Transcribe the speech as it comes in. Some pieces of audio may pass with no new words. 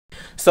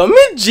So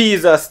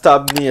MIJEEZAS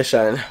Tab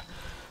Nation.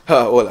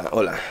 Hold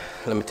on.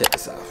 Let me take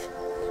this off.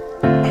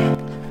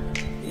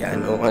 Yeah, I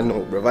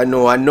know, bro. I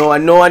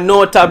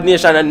know, Tab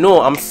Nation, I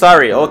know. I'm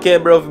sorry, okay,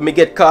 bro. Me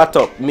get caught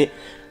up. Me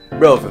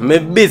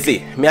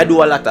busy. I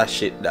do a lot of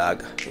shit,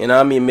 dog. You know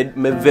what I mean?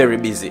 Me very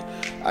busy.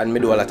 And me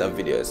do a lot of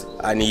videos.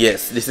 And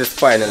yes, this is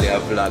finally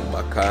a vlog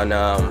back. And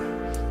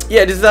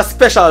yeah, this is a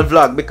special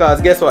vlog because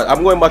guess what?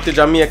 I'm going back to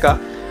Jamaica.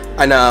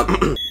 And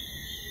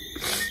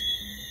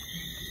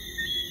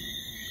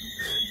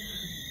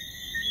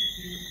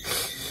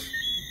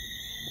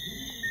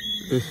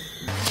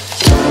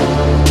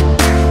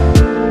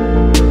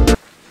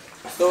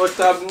so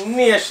Tab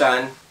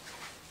Nation,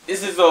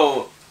 this is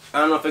how, I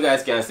don't know if you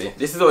guys can see,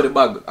 this is how the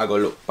bag I go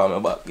look for my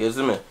back, you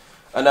see me?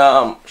 And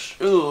this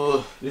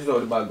is how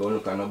the bag go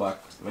look on my back.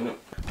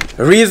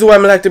 The reason why I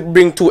like to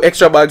bring 2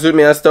 extra bags with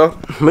me and stuff,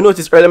 I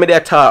noticed earlier I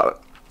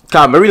talk,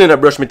 cause I really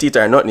not brush my teeth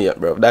or nothing yet,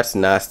 bro. That's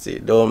nasty.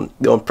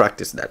 Don't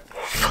practice that.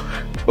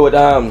 But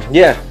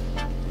yeah.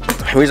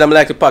 The reason I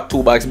like to pack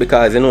 2 bags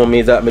because you know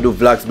me that I do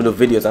vlogs, I do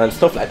videos and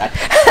stuff like that.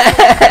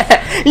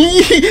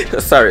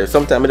 Sorry,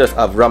 sometimes I just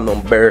have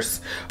random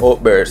bursts,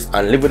 outbursts,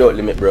 and live without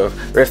limit, bro.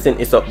 Resting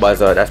is up,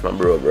 bazaar. That's my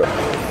bro.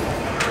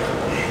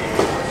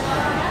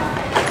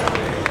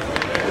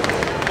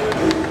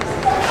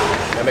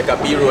 I make a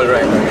B-roll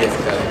right now,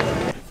 basically.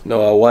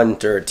 Now at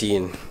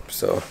 1:13,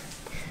 so.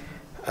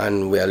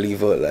 And we are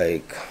leaving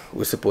like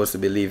we're supposed to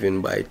be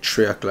leaving by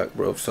 3 o'clock,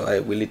 bro.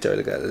 So we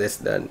literally got less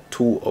than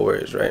 2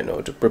 hours right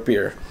now to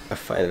prepare. I'm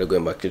finally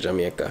going back to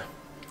Jamaica.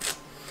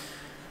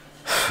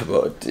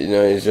 But you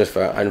know, it's just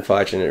for an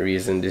unfortunate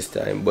reason this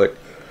time. But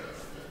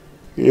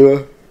you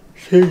know,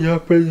 change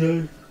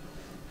happens.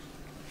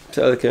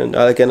 So all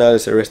I can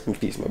always say rest in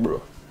peace, my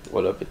bro.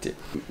 What up with it?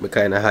 I'm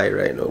kinda high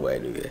right now, by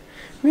the way.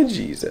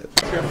 MIJEEZAS.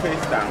 Put your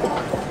face down.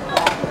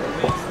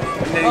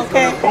 And then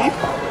Okay. it's gonna beep.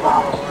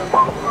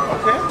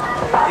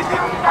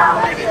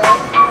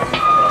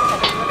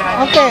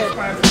 Okay.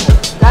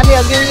 Daddy,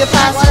 I'll give you a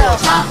passport.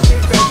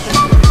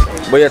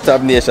 But your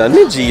Tab Nation,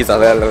 MIJEEZAS.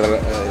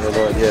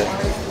 Yeah.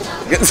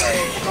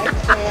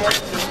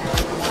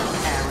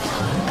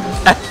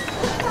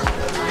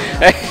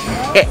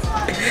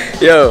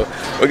 Yo,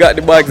 we got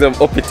the bags up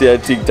here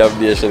at Tab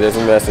Nation, that's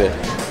what I say.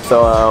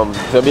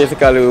 So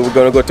basically we're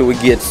gonna go to the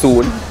gate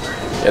soon.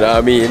 You know what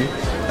I mean?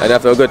 And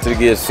after we go to the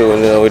gate soon,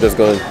 you know, we're just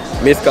going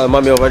miss call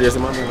mommy over there, so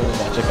mommy over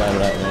there check on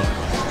right now.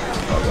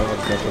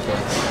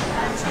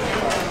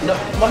 No,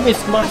 mommy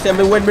smash them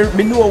when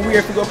me know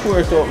where to go pour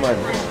it out, man.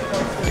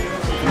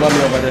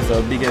 Mommy over there,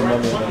 so big head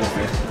mommy over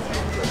there.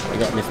 I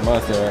got Miss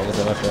Master right there,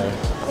 so that's right.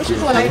 What you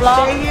doing, a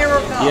vlog?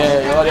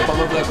 Yeah, you want to come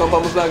on my vlog, come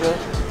on my vlog now.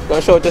 Go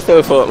shout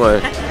yourself out,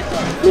 man.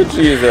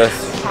 MIJEEZAS.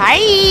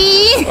 Hi.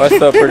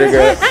 What's up, pretty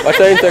girl? What's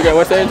your Instagram?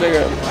 What's your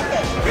Instagram?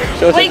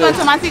 What are you going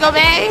to Montego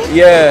Bay?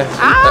 Yeah.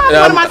 I'm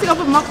going to Montego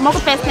for Mocha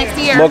Fest next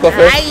year. Mocha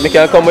Fest? Me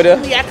can come with you?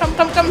 Yeah, come.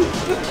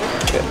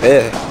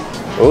 Yeah.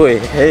 Oh,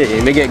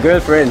 hey, me get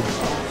girlfriend.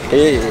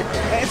 Hey.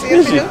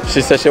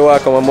 She said she want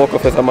to come to Mocha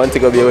Fest and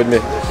Montego Bay with me.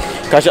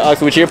 Cause she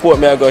asked which airport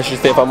me I go. She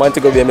said for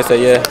Montego Bay. I say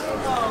yeah.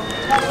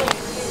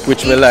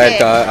 Which me like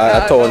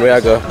a town where I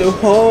go. The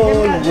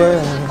whole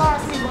world.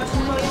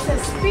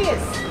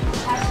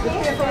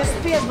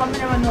 Space, but I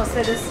never know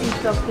say the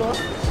seats are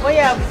closed. Oh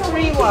yeah,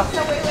 free walk.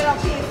 So we don't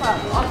pay for.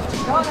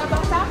 No, the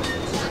doctor?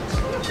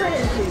 You're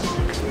crazy.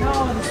 No,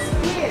 the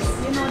space.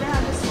 You know they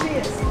have the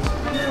space. You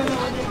don't know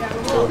what they got.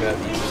 Oh, God.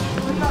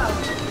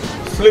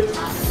 Flip.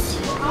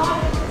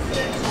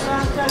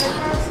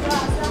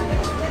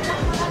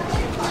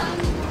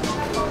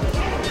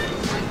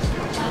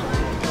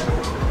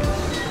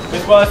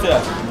 Miss Marcia,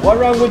 what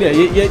wrong with you?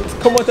 You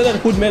come out of that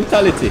hood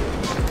mentality.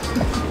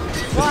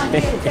 1, 2,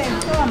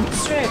 10, come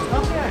straight.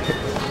 Okay.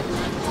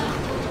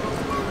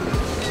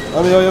 How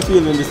are you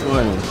feeling this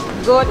morning?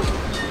 Good.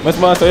 Miss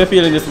Marcia, how are you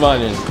feeling this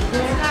morning?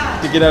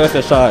 You get out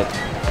a shot.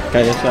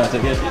 Can you shot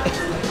again?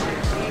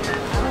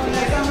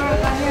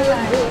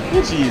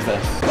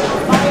 Jesus.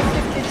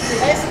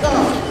 Let's go.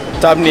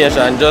 Tab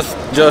Nation just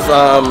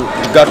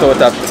got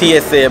out of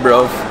TSA,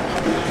 bro.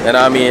 You know what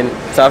I mean?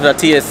 So after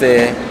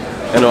TSA,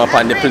 you know,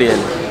 upon the plane.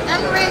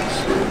 I'm rich.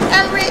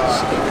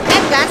 I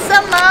got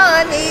some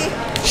money.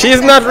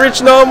 She's not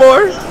rich no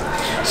more.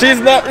 She's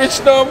not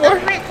rich no more.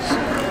 I'm rich.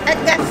 I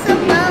got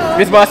some money.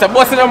 Miss Master,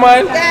 boss in her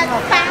mind. Got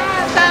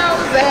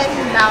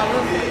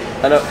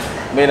 $5,000. I know,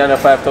 me and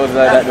 5,000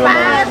 like that.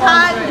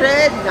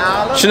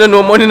 $500. She don't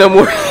know money no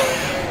more.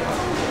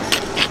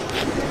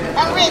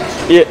 I'm rich.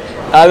 Yeah,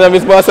 I know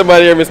Miss Master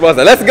by here, Miss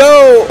Master. Let's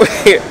go.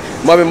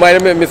 Mommy,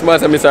 mind me, Miss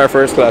Master, miss our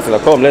first class. So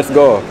come, let's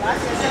go.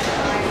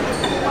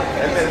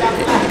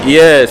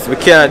 Yes, we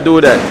can't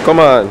do that. Come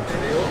on.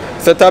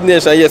 So Tab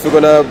Nation, yes, we're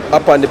gonna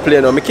up on the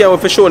plane now. I can't wait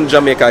for showing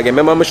Jamaica again.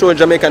 Remember I showed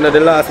Jamaica in the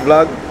last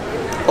vlog?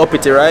 Up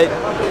it, right?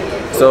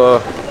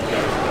 So,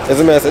 as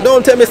I said,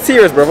 don't tell me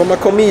serious, bro. I'm a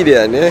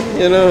comedian, yeah?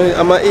 You know,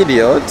 I'm an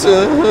idiot.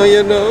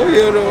 You know.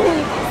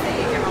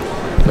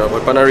 No,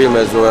 but Panorama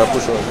is where I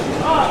push on.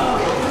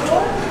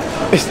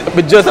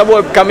 But just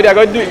about, because I'm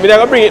going to do it. I'm going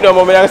to bring it down,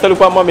 but I'm going to look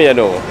for mommy, you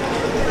know.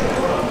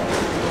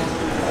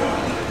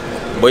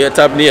 But your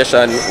Tab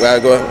Nation, where I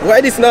go, why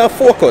this not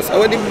focus? I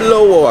want the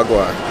blow I go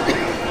on.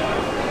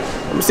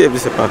 Let me see if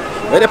this is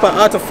why they put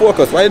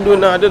autofocus? Why do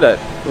not do that?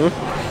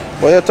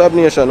 But your Tab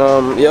Nation,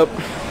 yep.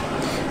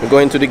 We're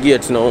going to the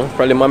gates now.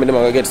 Probably mommy them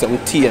gonna get some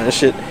tea and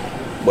shit.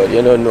 But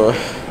you don't know.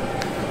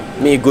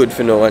 Me good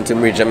for now until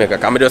we reach Jamaica.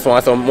 Cause I just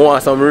want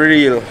some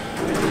real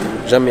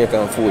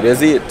Jamaican food. You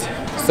see it?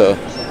 So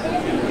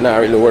not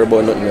really worry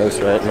about nothing else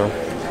right now.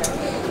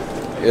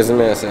 You see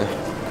me I say?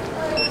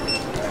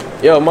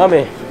 Yo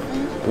mommy,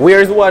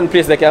 where's one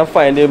place that can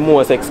find the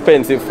most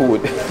expensive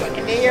food?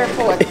 In the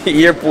airport.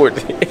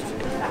 Airport.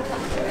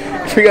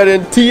 We got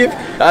them teeth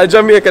at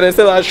Jamaica and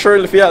sell a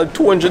shirt for you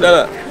 $200.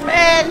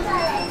 Man,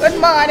 good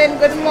morning,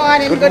 good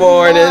morning, good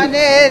morning.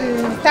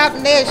 Top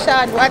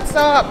Nation, what's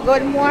up?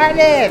 Good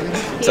morning.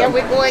 Here we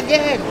go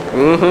again.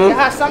 You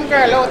have some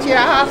girl out here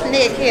half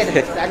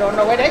naked. I don't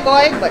know where they're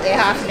going, but they're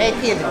half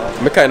naked.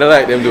 I kind of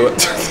like them do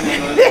it.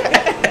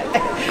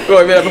 Go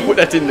on, we have to put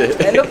that in there.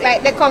 They look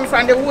like they come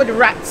from the wood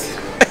rats.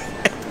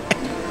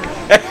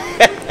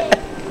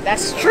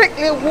 That's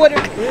strictly wood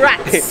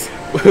rats.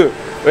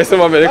 Where's the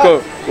mommy? They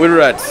come wood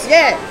rats.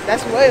 Yeah,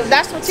 that's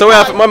what so we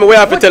have, mommy, we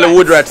have to tell the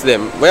wood rats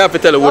them. We have to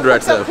tell the wood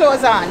rats them. Put some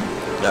clothes on.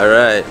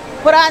 Alright.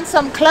 Put on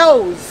some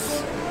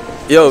clothes.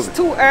 Yo. It's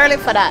too early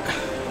for that.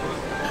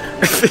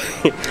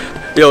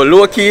 Yo,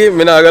 low key,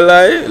 me not gonna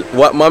lie.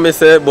 What mommy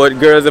said, but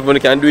girls, if you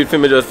can do it for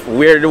me, just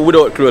wear the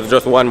without clothes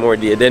just one more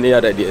day, then the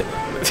other day.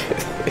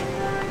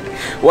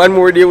 One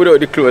more day without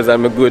the clothes,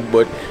 I'm good,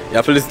 but you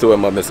have to listen to what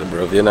mommy said,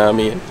 bro. You know what I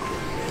mean?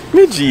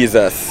 Me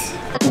Jesus.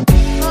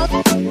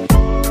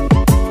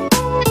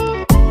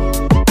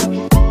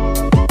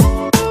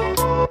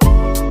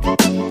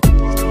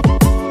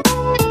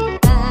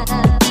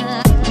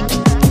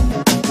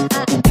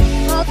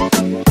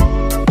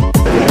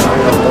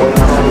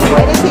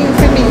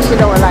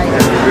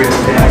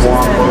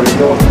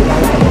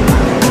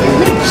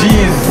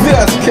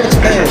 Jesus, catch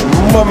that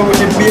mama with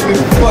the baby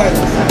fun.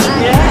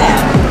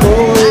 Yeah.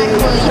 Oh,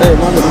 hey,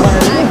 mama,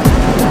 man.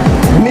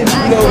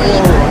 No.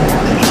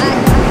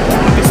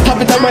 Stop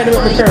it, I'm minding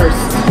with the curse.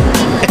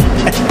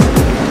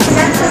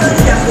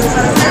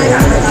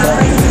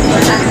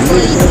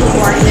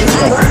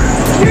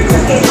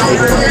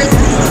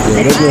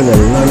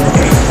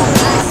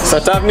 So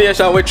Tab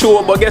Nation, we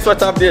true, but guess what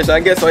Tab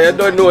Nation? Guess what? You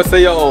don't know,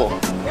 say yo.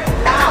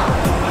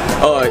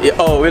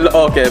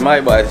 Okay, my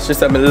bad. She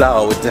said me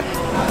loud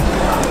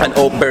and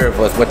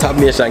outburst, but Tab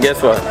Nation,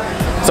 guess what?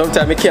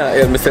 Sometimes I can't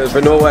help myself.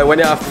 You know why? When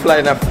you're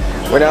flying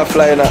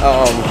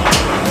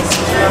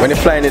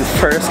in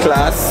first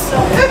class,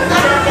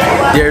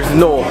 there's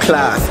no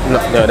class. No,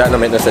 that don't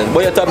make no sense.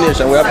 But your Tab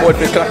Nation, we are about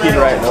to clock in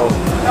right now.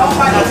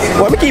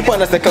 Well, we keep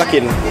on as the clock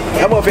in.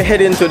 I'm about to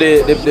head into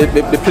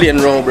the plane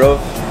room, bro.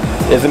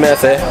 You see me I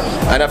say?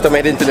 And after I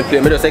head into the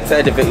plane, I'm just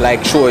excited to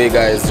like show you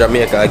guys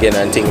Jamaica again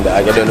and things that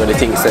I don't know the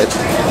thing said.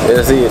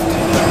 You see it?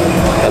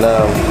 And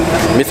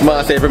Miss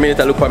Martha every minute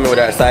I look at me with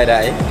her side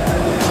eye.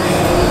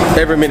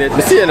 Every minute,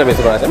 I see you, Miss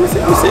Martha. I see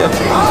you.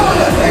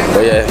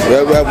 But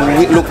yeah,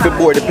 we look to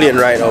board the plane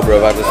right now,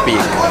 bro, as we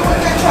speak.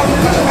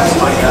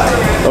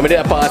 When I did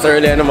a pass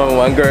earlier, and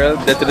one girl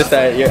that to the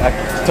side, I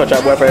touch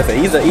her boyfriend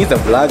and say, he's a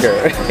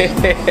vlogger.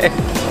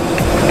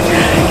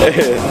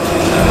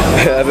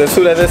 As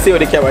soon as I see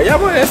the camera, yeah,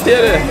 boy, stay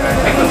there.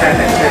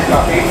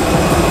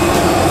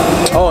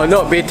 Oh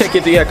no, be take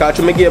it to your car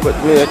to me give, but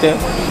me okay.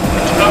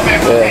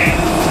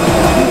 Yeah.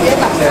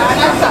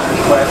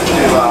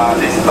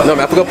 No,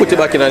 I forgot to put it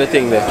back in on the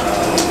thing there.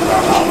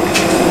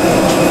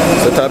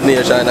 So Tab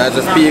Nation, as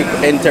I speak,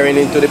 entering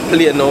into the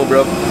plane now,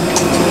 bro.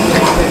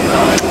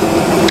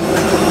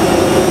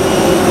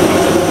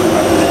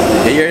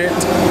 You hear it?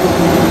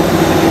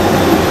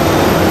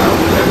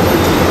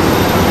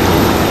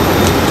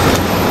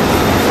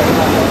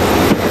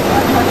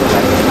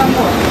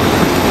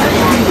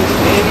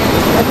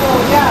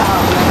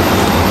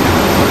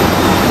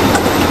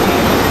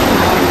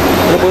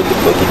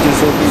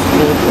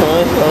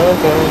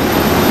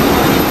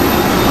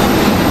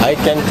 I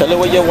can tell you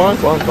what you want.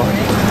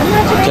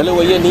 Tell you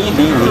what you need.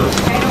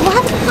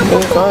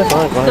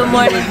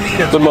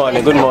 Good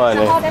morning. Good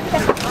morning.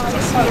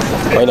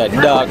 Why that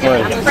dark,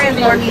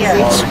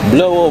 man?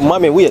 Blow,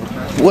 mommy, wait.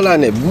 Hold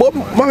on there.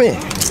 Mommy.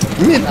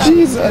 Me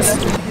Jesus.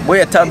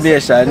 Where Tab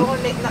Nation?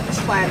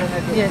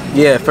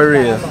 Yeah, for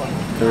real.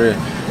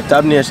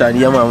 Tab Nation,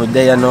 yeah man, we're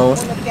there now.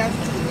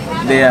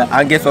 There,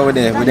 and guess what we're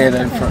there? We're there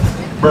in front.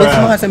 Miss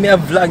Martha, me a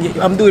vlog.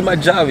 I'm doing my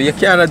job. You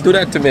cannot do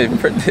that to me.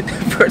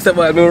 First of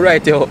all, I'm going to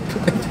write you up.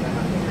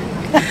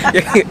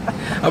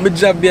 I'm a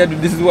job there.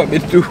 This is what me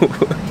do.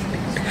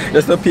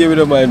 Just up here with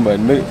the mind,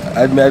 man.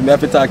 I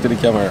have to talk to the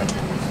camera.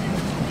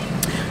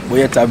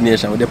 We're at Tab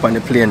Nation. We're on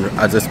the plane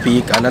as I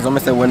speak. And as I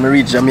said, when we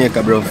reach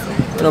Jamaica, bro, you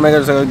know, I'm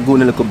going to go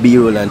in a little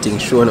B-roll and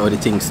things, showing how the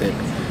things said.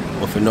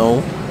 But for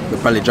now, we'll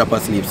probably drop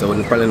asleep. So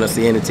we'll probably not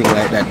see anything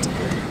like that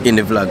in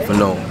the vlog for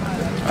now.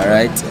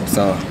 Alright?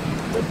 So,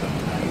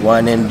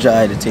 one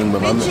enjoy the thing, bro.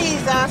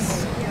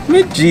 Jesus.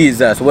 Me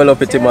Jesus. Well up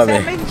with him,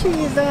 mommy.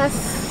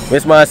 Jesus.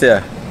 Miss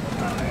Marcia.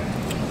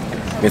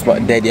 Miss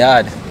Marcia. Dead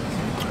yard.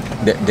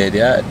 Dead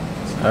yard.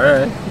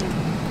 Alright.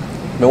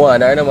 Me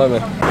want her, no, mommy.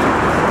 Alright.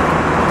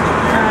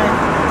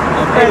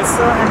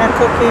 Pretzel and a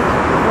cookie.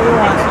 What do you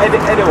want?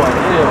 Anyone.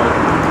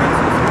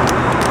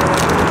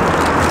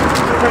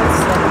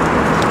 Pretzel.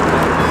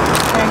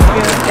 Thank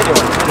you.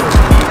 Anyone.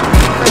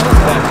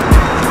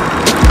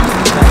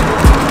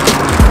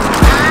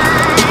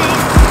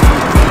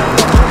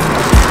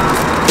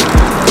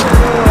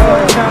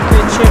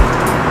 Chocolate chip.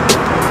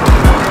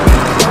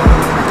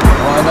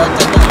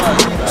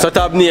 So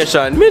Tab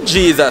Nation, me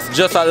Jesus,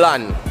 just a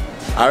land.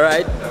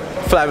 Alright?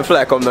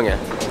 Fly come down here.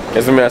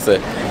 You see me I say?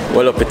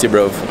 Well up with you,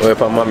 bro. Wait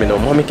for mommy now.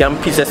 Mommy can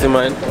pieces him,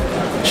 man.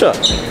 Sure.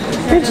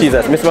 Me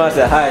Jesus, Miss Mama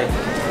say hi.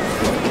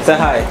 Say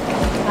hi.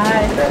 Hi.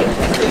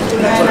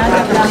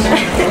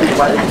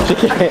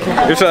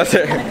 You sure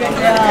say?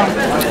 Yeah.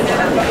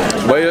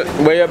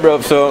 Where you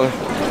bro? So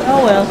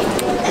Oh well.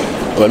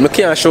 I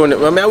can't show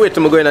you. I wait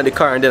till I go in the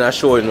car and then I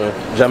show you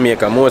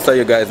Jamaica. Most of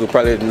you guys who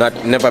probably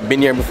never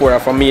been here before are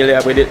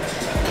familiar with it.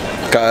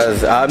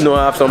 Cause I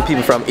have some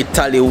people from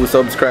Italy who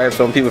subscribe,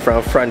 some people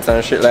from France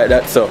and shit like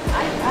that. So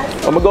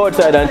I'm gonna go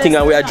outside and think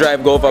and we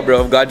drive go over,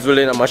 bro. If God's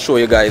willing, I'm gonna show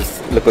you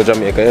guys local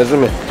Jamaica. You see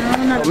me?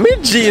 Me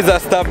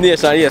Jesus Tab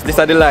Nation. Yes, this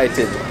is the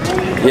lighting.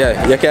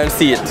 Yeah, you can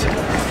see it.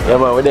 Yeah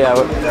man, we're there.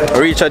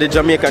 Reach at the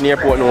Jamaican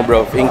airport now,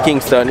 bro, in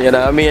Kingston. You know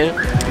what I mean?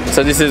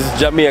 So this is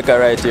Jamaica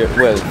right here.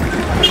 Well,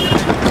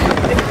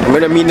 I'm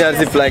gonna mean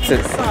as if like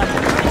it.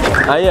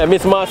 Ah yeah,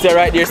 Miss Marcia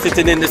right there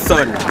sitting in the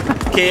sun.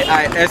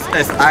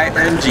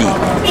 K-I-S-S-I-N-G.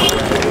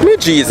 Me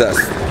Jesus.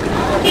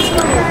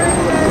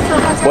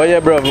 Well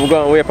yeah bro, we're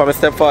going to wait for my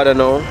stepfather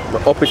now.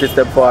 My uppity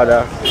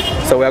stepfather.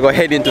 So we're going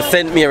to head into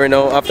St. Mary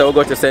now. After we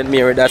go to St.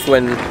 Mary, that's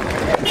when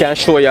we can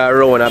show you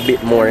around a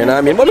bit more, you know what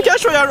I mean? But we can't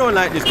show you around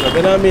like this, bro.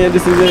 You know what I mean?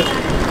 This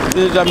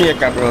is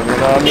Jamaica, bro. You know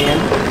what I mean?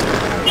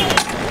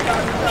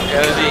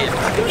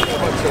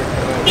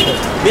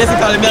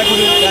 Basically,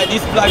 like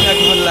this vlog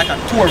is like a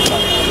tour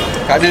vlog.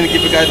 I didn't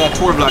give you guys a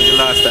tour vlog the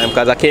last time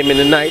because I came in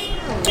the night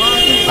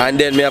and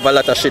then we have a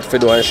lot of shit to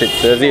do and shit.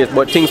 So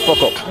but things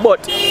fuck up.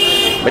 But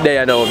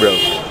there now, bro.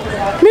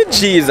 Me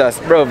Jesus,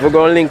 bro. We're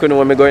going to link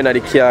when we go in the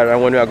car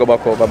and when we go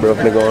back over, bro.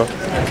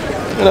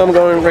 I'm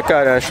going to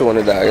record and show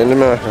you that. You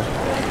know?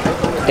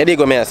 Here they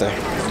go, me, sir.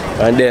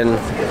 And then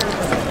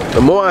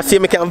the more I see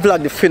me can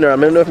vlog the funeral.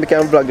 I don't know if I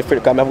can vlog the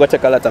funeral because I've got to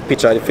take a lot of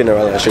pictures of the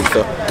funeral and shit.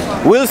 So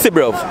we'll see,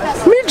 bro.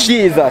 Me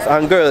Jesus,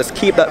 and girls,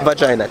 keep that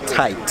vagina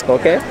tight,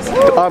 okay?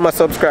 To all my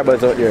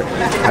subscribers out there.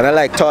 And I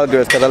like tall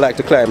girls because I like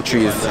to climb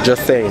trees.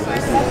 Just saying.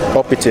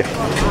 Up it here.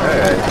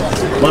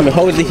 Mommy,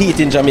 how is the heat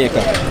in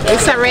Jamaica?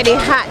 It's already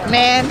hot,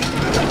 man.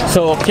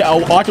 So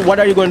what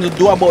are you going to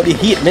do about the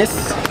heat,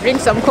 miss?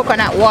 Drink some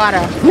coconut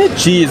water. Me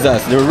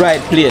Jesus, the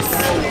right place.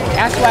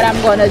 That's what I'm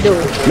gonna do.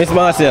 Miss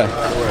Marcia,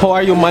 how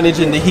are you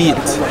managing the heat?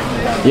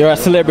 You're a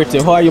celebrity.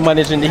 How are you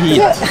managing the heat?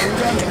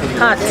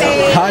 Hot.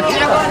 Hot?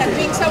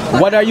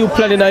 What are you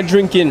planning on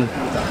drinking?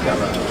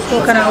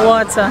 Coconut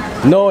water.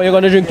 No, you're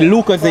going to drink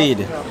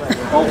Lucozade.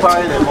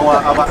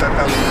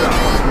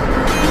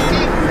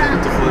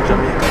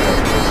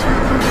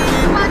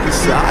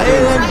 It's an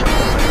island.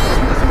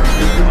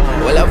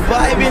 Well, a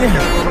vibe in it.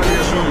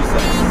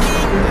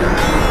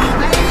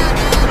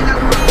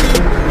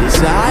 It's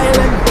an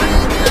island.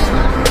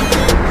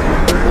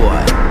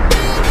 Boy.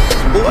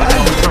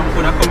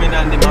 Coming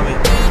on the mommy.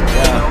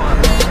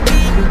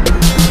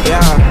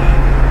 Yeah,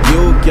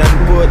 you can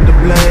put the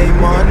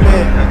blame on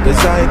me, cause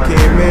I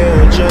came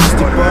here just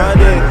to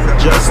party,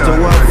 just to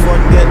have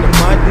fun, get the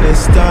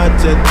madness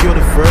started. You're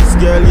the first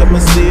girl you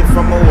must see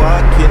from a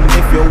walking.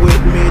 If you're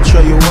with me,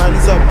 throw your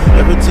hands up.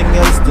 Everything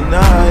else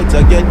tonight,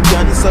 I get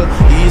cancelled.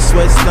 East,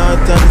 west,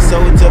 north and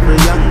south, every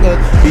angle.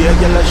 Be a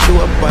girl I show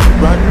up at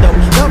random.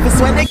 Love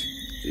is when they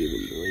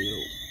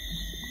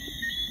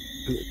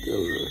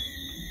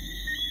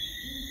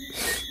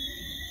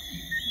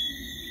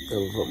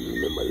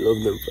I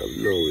love them from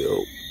now,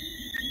 yo.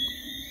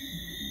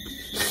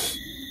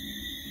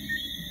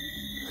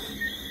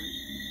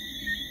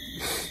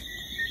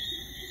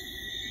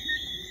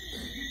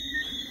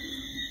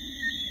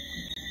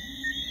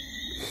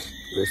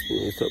 Rest in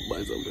peace, up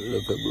by some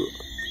love, bro.